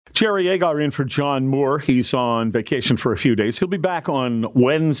Jerry Agar in for John Moore. He's on vacation for a few days. He'll be back on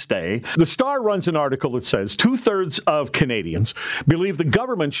Wednesday. The Star runs an article that says 2/3 of Canadians believe the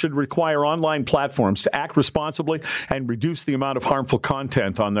government should require online platforms to act responsibly and reduce the amount of harmful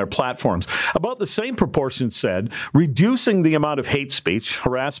content on their platforms. About the same proportion said reducing the amount of hate speech,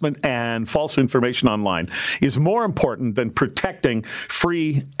 harassment, and false information online is more important than protecting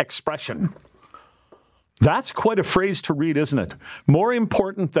free expression. That's quite a phrase to read, isn't it? More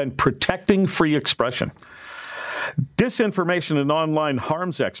important than protecting free expression. Disinformation and online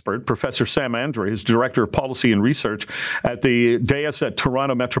harms expert, Professor Sam Andrey, is Director of Policy and Research at the Dais at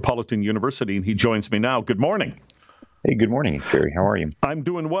Toronto Metropolitan University, and he joins me now. Good morning. Hey, good morning, Jerry. How are you? I'm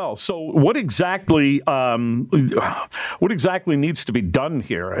doing well. So what exactly needs to be done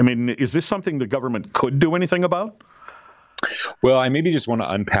here? I mean, is this something the government could do anything about? Well, I maybe just want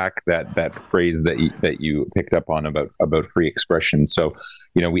to unpack that phrase that you picked up on about free expression. So,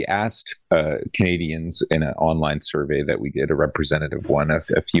 we asked Canadians in an online survey that we did, a representative one a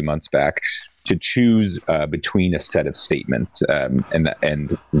few months back, to choose between a set of statements,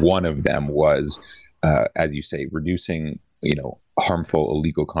 and one of them was, as you say, reducing harmful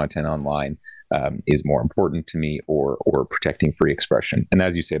illegal content online is more important to me, or protecting free expression. And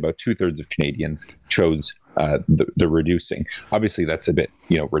as you say, about 2/3 of Canadians chose the reducing. Obviously, that's a bit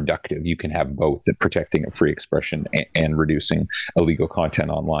reductive. You can have both, protecting of free expression and reducing illegal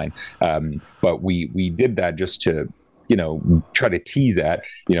content online. But we did that just to try to tease at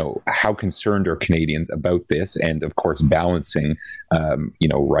how concerned are Canadians about this, and of course balancing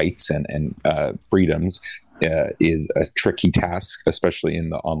rights and freedoms is a tricky task, especially in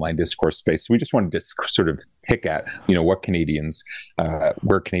the online discourse space. So we just wanted to sort of pick at, what Canadians,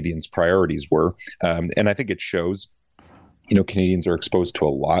 where Canadians' priorities were. And I think it shows, Canadians are exposed to a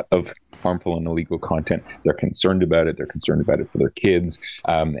lot of harmful and illegal content. They're concerned about it. They're concerned about it for their kids.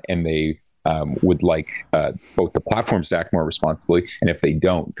 And they would like both the platforms to act more responsibly, and if they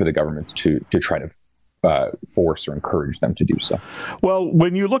don't, for the governments to try to force or encourage them to do so. Well,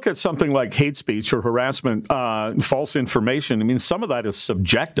 when you look at something like hate speech or harassment, false information, I mean, some of that is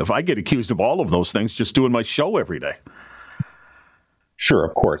subjective. I get accused of all of those things just doing my show every day. Sure,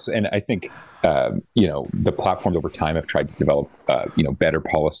 of course. And I think, the platforms over time have tried to develop, better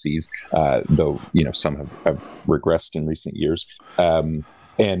policies, though, some have regressed in recent years.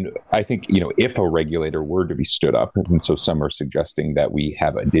 And I think, if a regulator were to be stood up, and so some are suggesting that we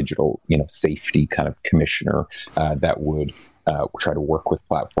have a digital, safety kind of commissioner that would try to work with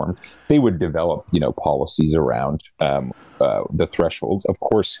platforms, they would develop, policies around the thresholds. Of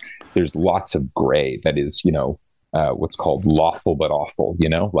course, there's lots of gray that is, what's called lawful but awful,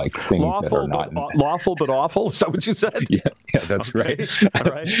 like things lawful, that are not lawful but awful. Is that what you said? Yeah, that's right.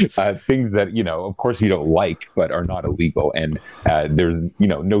 All right. Things that of course you don't like but are not illegal, and there's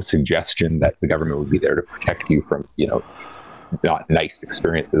no suggestion that the government would be there to protect you from not nice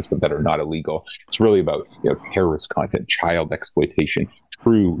experiences, but that are not illegal. It's really about terrorist content, child exploitation,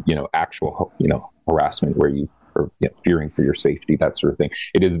 true actual harassment where you or fearing for your safety, that sort of thing.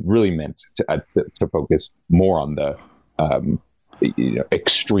 It is really meant to focus more on the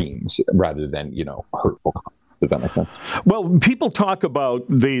extremes rather than hurtful content. Does that make sense? Well, people talk about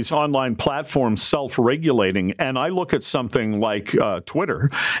these online platforms self-regulating, and I look at something like Twitter,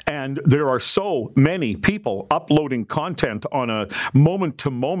 and there are so many people uploading content on a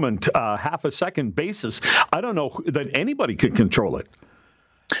moment-to-moment, half-a-second basis. I don't know that anybody could control it.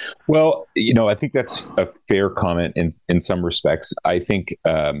 Well, I think that's a fair comment in some respects. I think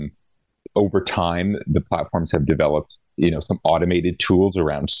over time, the platforms have developed, some automated tools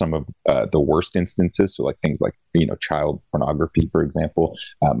around some of the worst instances. So like things like, child pornography, for example.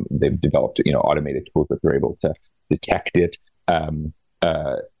 They've developed, automated tools that they're able to detect it.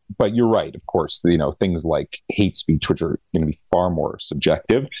 But you're right, of course, things like hate speech, which are going to be far more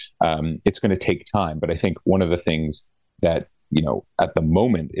subjective. It's going to take time. But I think one of the things that at the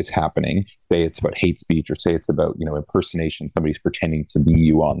moment is happening, say it's about hate speech or say it's about, impersonation, somebody's pretending to be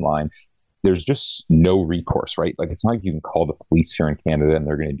you online, there's just no recourse, right? Like, it's not like you can call the police here in Canada and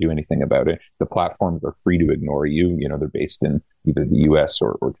they're going to do anything about it. The platforms are free to ignore you. They're based in either the US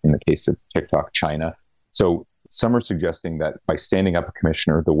or in the case of TikTok, China. So some are suggesting that by standing up a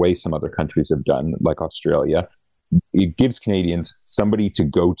commissioner, the way some other countries have done, like Australia, it gives Canadians somebody to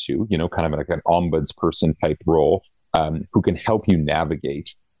go to, kind of like an ombudsperson type role, who can help you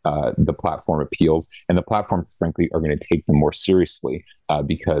navigate the platform appeals. And the platforms, frankly, are going to take them more seriously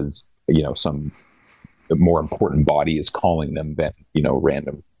because, some more important body is calling them than,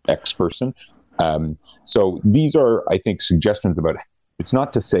 random X person. So these are, I think, suggestions about, it's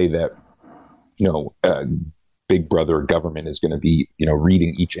not to say that, big brother government is going to be,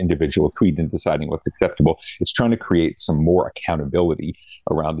 reading each individual tweet and deciding what's acceptable. It's trying to create some more accountability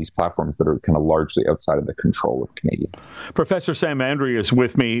around these platforms that are kind of largely outside of the control of Canadians. Professor Sam Andrey is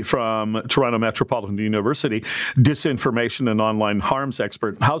with me from Toronto Metropolitan University, disinformation and online harms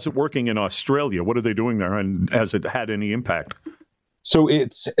expert. How's it working in Australia? What are they doing there, and has it had any impact? So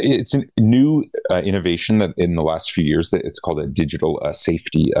it's a new innovation that in the last few years that it's called a digital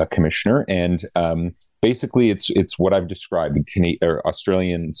safety commissioner, and basically it's what I've described.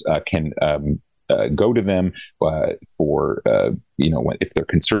 Australians can go to them for if they're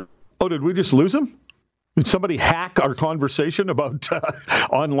concerned. Oh, did we just lose him? Did somebody hack our conversation about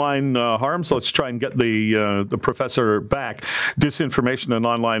online harms? Let's try and get the professor back. Disinformation and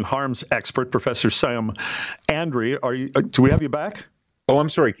online harms expert, Professor Sam Andrey. Do we have you back? Oh, I'm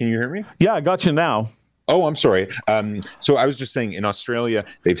sorry. Can you hear me? Yeah, I got you now. Oh, I'm sorry. So I was just saying, in Australia,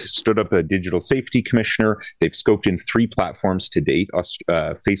 they've stood up a digital safety commissioner. They've scoped in 3 platforms to date: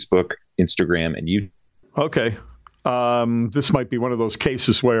 Facebook, Instagram, and YouTube. Okay. This might be one of those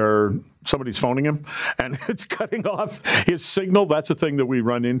cases where somebody's phoning him and it's cutting off his signal. That's a thing that we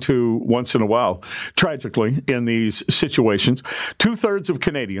run into once in a while, tragically, in these situations. 2/3 of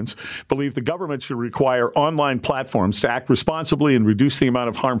Canadians believe the government should require online platforms to act responsibly and reduce the amount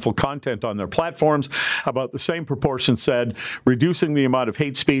of harmful content on their platforms. About the same proportion said reducing the amount of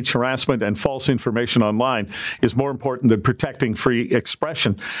hate speech, harassment, and false information online is more important than protecting free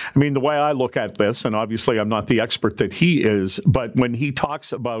expression. I mean, the way I look at this, and obviously I'm not the expert that he is, but when he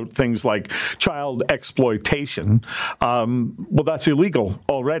talks about things like child exploitation, well, that's illegal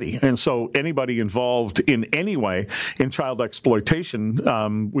already. And so anybody involved in any way in child exploitation,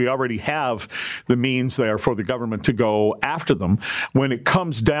 we already have the means there for the government to go after them. When it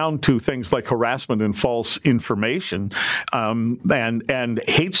comes down to things like harassment and false information and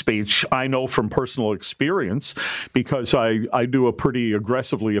hate speech, I know from personal experience, because I do a pretty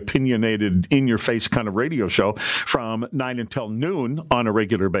aggressively opinionated, in-your-face kind of radio show from 9 until noon on a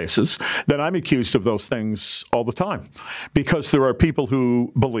regular basis, then I'm accused of those things all the time. Because there are people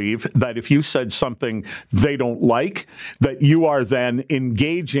who believe that if you said something they don't like, that you are then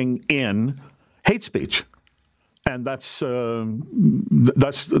engaging in hate speech. And that's the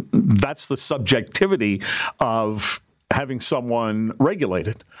subjectivity of having someone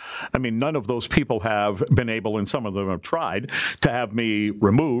regulated. I mean, none of those people have been able, and some of them have tried, to have me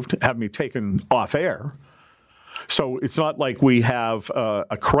removed, have me taken off air. So it's not like we have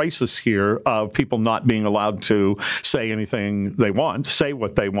a crisis here of people not being allowed to say anything they want, say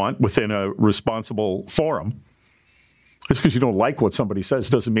what they want within a responsible forum. Just because you don't like what somebody says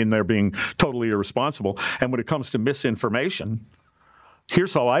doesn't mean they're being totally irresponsible. And when it comes to misinformation,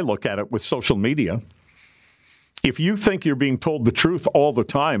 here's how I look at it with social media. If you think you're being told the truth all the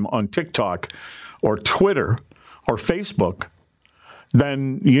time on TikTok or Twitter or Facebook,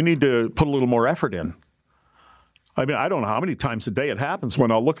 then you need to put a little more effort in. I mean, I don't know how many times a day it happens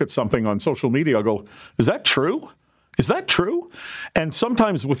when I'll look at something on social media, I'll go, is that true? Is that true? And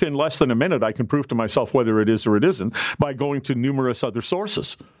sometimes within less than a minute, I can prove to myself whether it is or it isn't by going to numerous other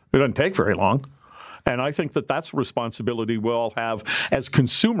sources. It doesn't take very long. And I think that that's a responsibility we all have as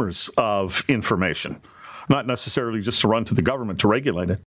consumers of information, not necessarily just to run to the government to regulate it.